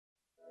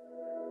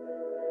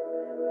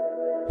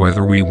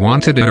Whether we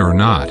wanted it or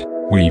not,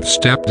 we've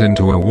stepped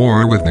into a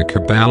war with the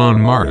Cabal on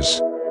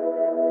Mars.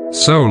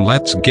 So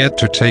let's get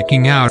to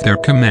taking out their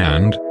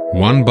command,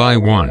 one by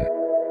one.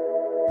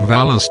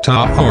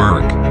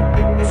 Valus.org.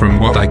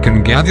 From what I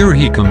can gather,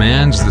 he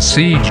commands the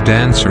siege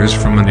dancers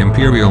from an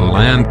Imperial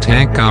land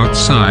tank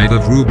outside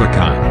of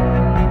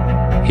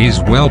Rubicon. He's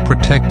well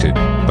protected,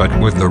 but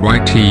with the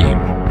right team,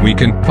 we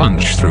can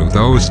punch through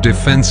those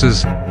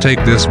defenses,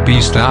 take this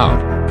beast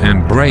out,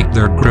 and break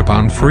their grip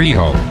on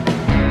Freehold.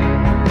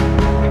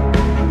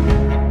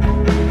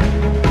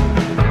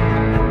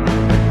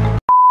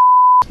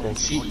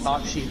 She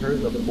thought she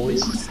heard the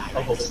voice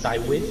of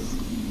Osiris.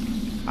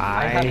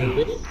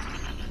 I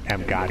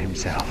am God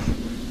himself.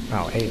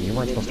 Oh, hey, you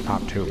weren't supposed to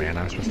pop too, man.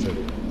 I was supposed to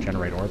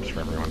generate orbs for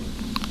everyone.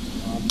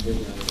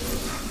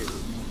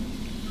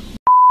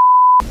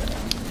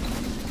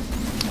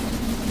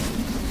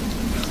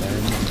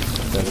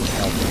 Doesn't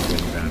help me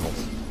win battles.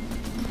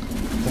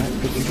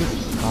 Did you just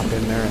hop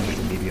in there and just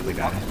immediately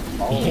die?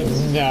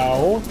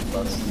 No.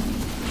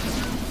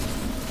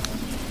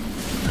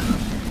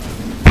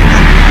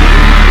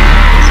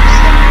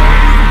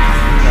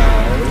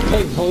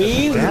 Hey,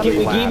 please, can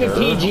we keep it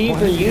PG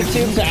for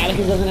YouTube so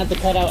Atticus doesn't have to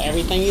cut out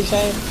everything you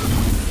say?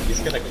 He's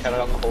gonna cut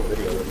out the whole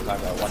video every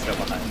time I watch it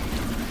behind.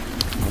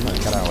 I'm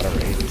gonna cut out whatever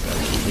Aiden says.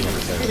 He never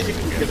says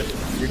anything good.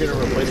 You're gonna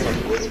replace my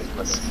voice with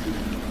us.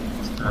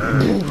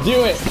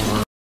 Do it!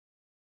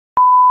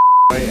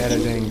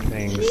 Editing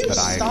things that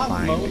I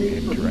find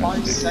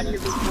interesting.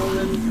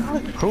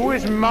 Who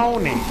is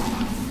moaning?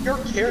 Your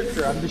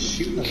character, I'm just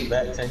shooting at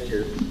that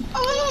tanker.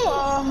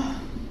 Oh.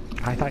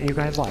 I thought you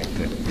guys liked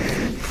it.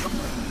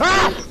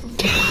 Ah!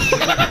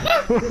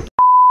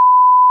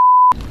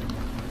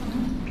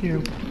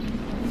 Pew.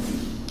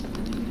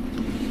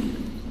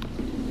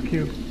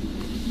 Pew.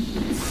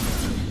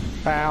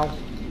 Bow.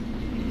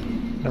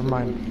 Never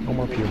mind. No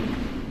more pew.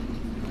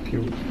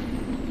 Pew.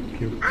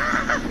 Pew.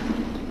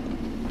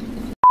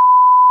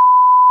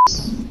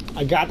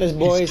 I got this,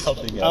 boys.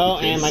 Oh,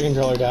 and my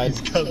controller died.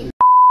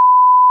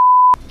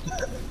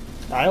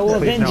 I will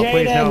avenge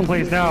Jaden.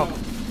 Please no.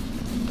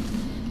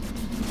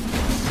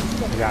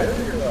 I got it.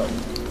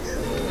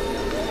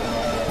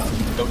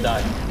 Don't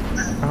die.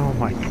 Oh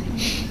my god.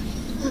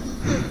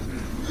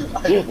 I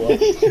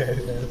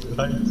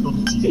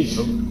told you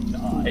don't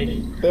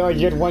die. Oh,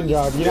 you had one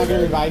job. You're not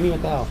gonna revive me?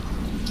 What the hell?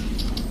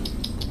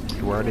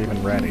 You weren't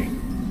even ready.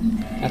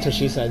 That's what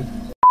she said.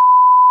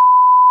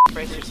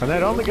 And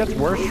that only gets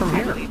worse from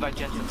here.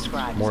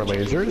 More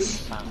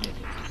lasers.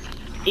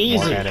 Easy.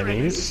 More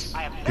enemies.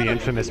 The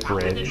infamous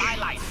bridge.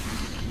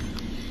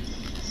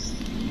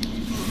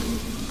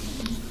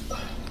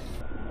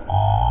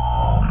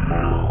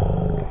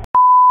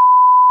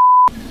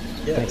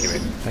 Yes. Thank you,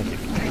 Aiden. Thank you.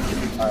 Thank you.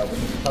 Alright, we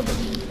need cover.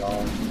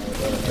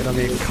 I don't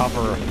need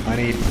cover. I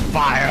need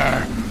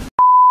fire.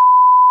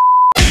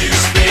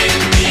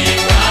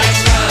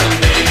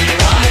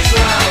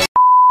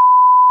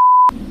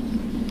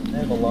 I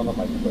have a lot on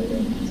my plate.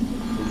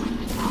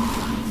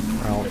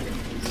 Well,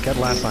 get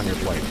less on your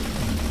plate.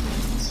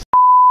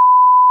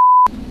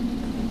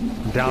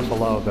 I'm down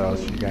below though,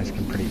 so you guys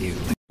can pretty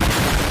easily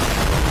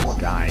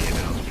die, you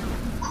know.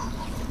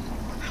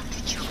 How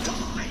did you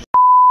die?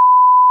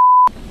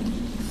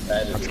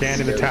 I'm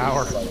scanning the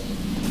tower.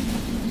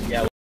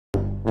 Yeah.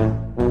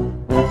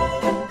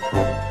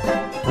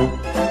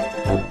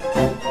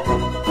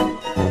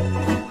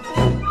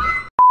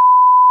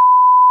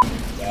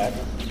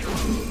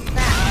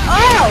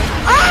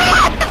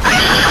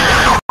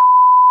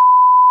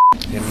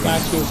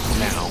 Got you.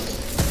 Now.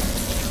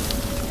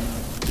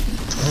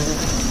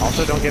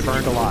 Also, don't get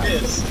burned alive.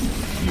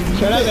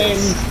 Shut up,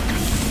 Aiden.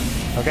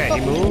 Okay,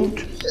 he moved.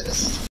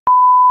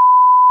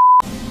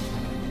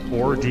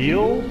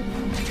 Ordeal?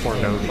 Or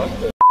no?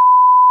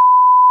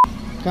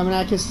 Coming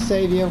at us to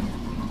save you.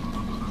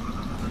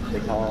 They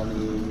call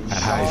me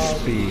At high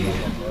speed.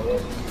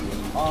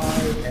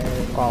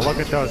 Oh, look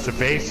at those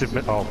evasive.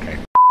 Okay.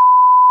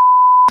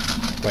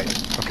 Wait,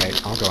 okay,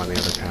 I'll go on the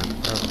other path.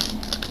 Oh,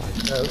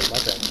 no, my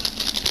bad.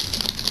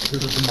 This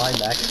is my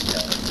max.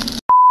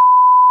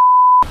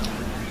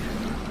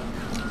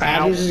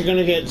 Atticus is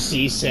gonna get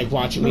seasick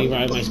watching me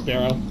ride my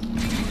Sparrow.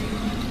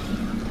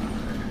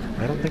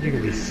 I don't think you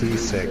can be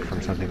seasick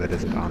from something that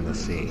isn't on the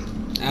sea.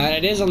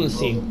 It is on the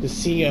sea. The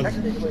sea of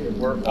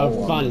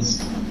fun.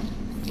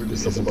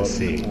 This isn't the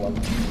sea.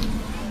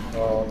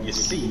 You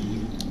see.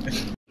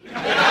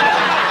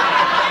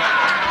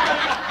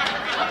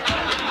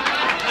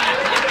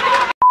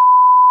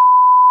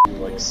 You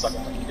like suck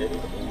my dick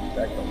and then you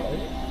back to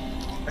life.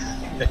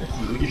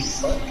 You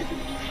suck.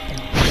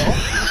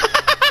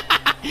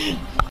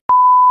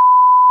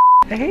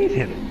 I hate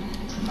him.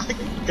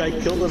 Guy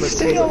killed him.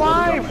 Stay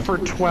alive for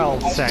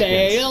 12 seconds.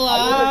 Stay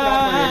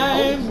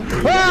alive!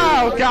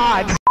 Oh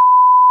god!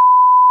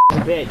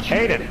 Bitch.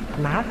 Hate it.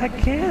 Not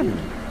again.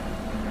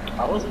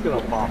 I wasn't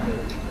gonna pop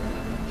it.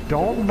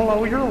 Don't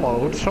blow your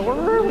load so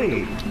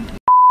early.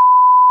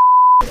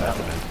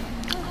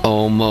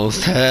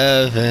 Almost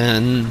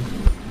heaven.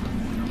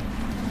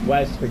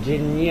 West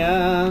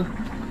Virginia.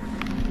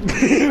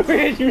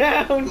 Rich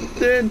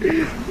Mountain,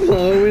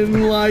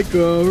 flowing like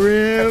a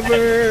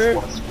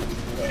river.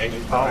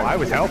 Oh, I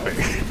was helping.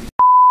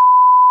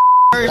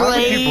 Why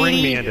would you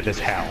bring me into this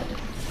hell?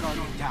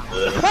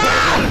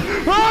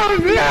 Oh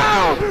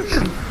no!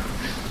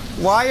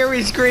 Why are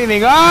we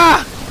screaming?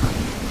 Ah!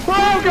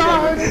 Oh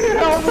god!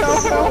 Help,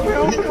 help, help,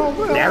 help,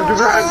 help,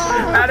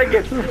 help!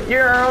 Atticus,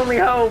 you're our only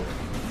hope.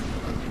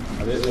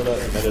 I didn't know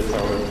that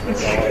Minotaur.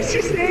 It's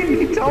just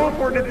he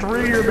teleported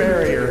through your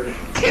barrier,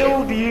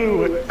 killed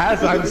you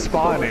as I'm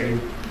spawning.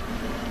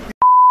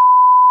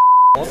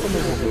 Welcome to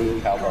the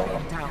blue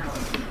cowbell.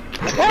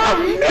 Oh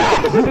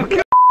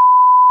no!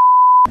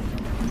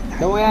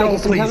 Don't worry,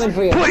 Atticus, I'm coming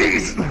for you.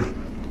 Please!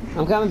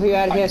 I'm coming for you,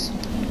 Atticus.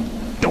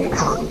 Don't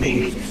hurt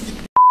me.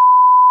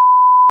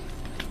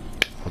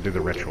 I'll do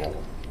the ritual.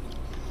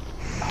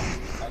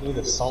 I need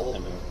to salt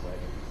him real quick.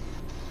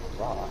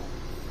 Rock.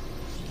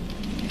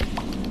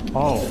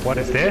 Oh, what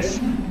is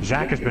this?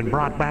 Zach has been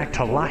brought back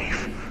to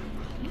life.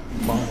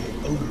 By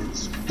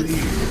Odin's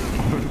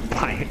beard.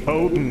 By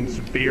Odin's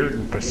beard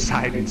and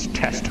Poseidon's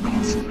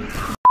testicles.